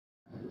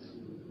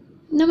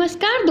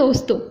नमस्कार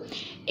दोस्तों,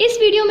 इस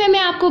वीडियो में मैं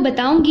आपको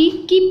बताऊंगी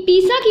कि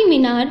पीसा की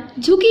मीनार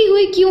झुकी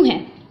हुई क्यों है।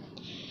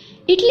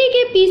 इटली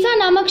के पीसा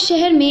नामक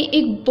शहर में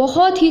एक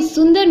बहुत ही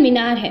सुंदर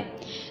मीनार है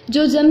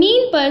जो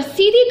जमीन पर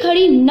सीधी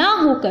खड़ी ना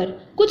होकर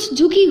कुछ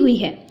झुकी हुई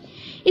है।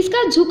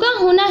 इसका झुका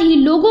होना ही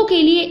लोगों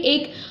के लिए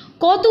एक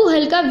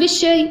कौतूहल का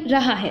विषय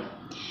रहा है।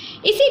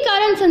 इसी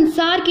कारण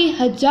संसार के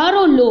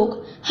हजारों लोग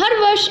हर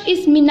वर्ष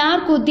इस मीनार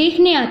को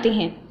देखने आते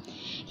हैं।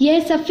 यह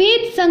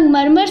सफेद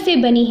संगमरमर से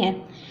बनी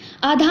है।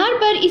 आधार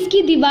पर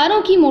इसकी दीवारों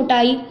की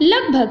मोटाई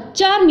लगभग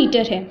 4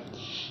 मीटर है।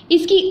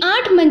 इसकी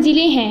 8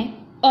 मंजिलें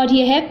हैं और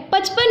यह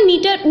 55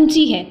 मीटर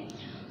ऊंची है।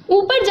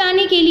 ऊपर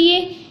जाने के लिए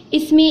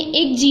इसमें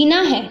एक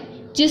जीना है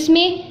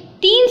जिसमें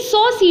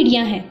 300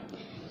 सीढ़ियां हैं।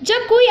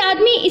 जब कोई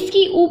आदमी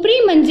इसकी ऊपरी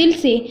मंजिल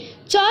से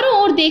चारों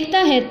ओर देखता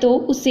है तो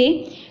उसे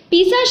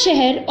पीसा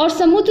शहर और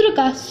समुद्र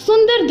का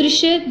सुंदर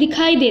दृश्य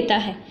दिखाई देता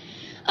है।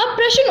 अब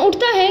प्रश्न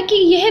उठता है कि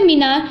यह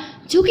मीनार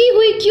झुकी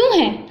हुई क्यों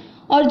है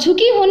और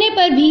झुकी होने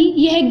पर भी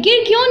यह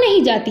गिर क्यों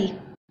नहीं जाती।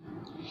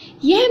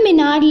 यह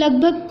मीनार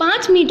लगभग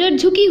 5 मीटर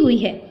झुकी हुई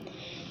है।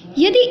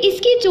 यदि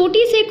इसकी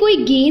चोटी से कोई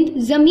गेंद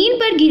जमीन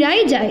पर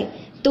गिराई जाए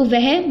तो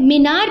वह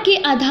मीनार के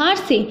आधार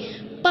से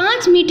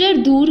 5 मीटर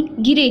दूर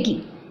गिरेगी।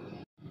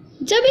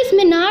 जब इस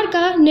मीनार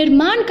का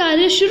निर्माण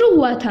कार्य शुरू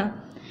हुआ था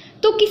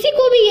तो किसी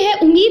को भी यह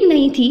उम्मीद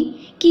नहीं थी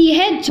कि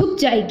यह झुक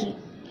जाएगी,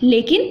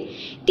 लेकिन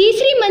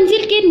तीसरी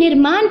मंजिल के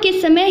निर्माण के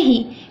समय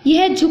ही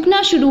यह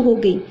झुकना शुरू हो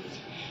गई।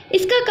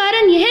 इसका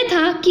कारण यह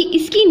था कि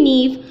इसकी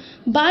नींव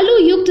बालू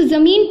युक्त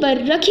जमीन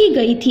पर रखी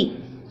गई थी।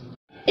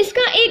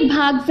 इसका एक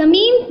भाग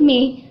जमीन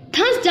में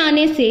धंस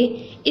जाने से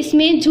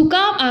इसमें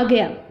झुकाव आ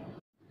गया।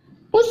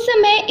 उस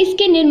समय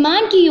इसके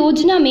निर्माण की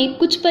योजना में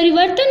कुछ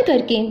परिवर्तन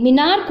करके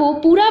मीनार को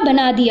पूरा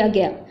बना दिया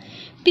गया।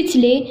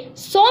 पिछले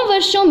 100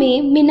 वर्षों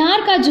में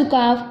मीनार का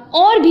झुकाव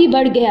और भी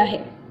बढ़ गया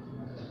है।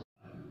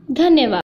 धन्यवाद।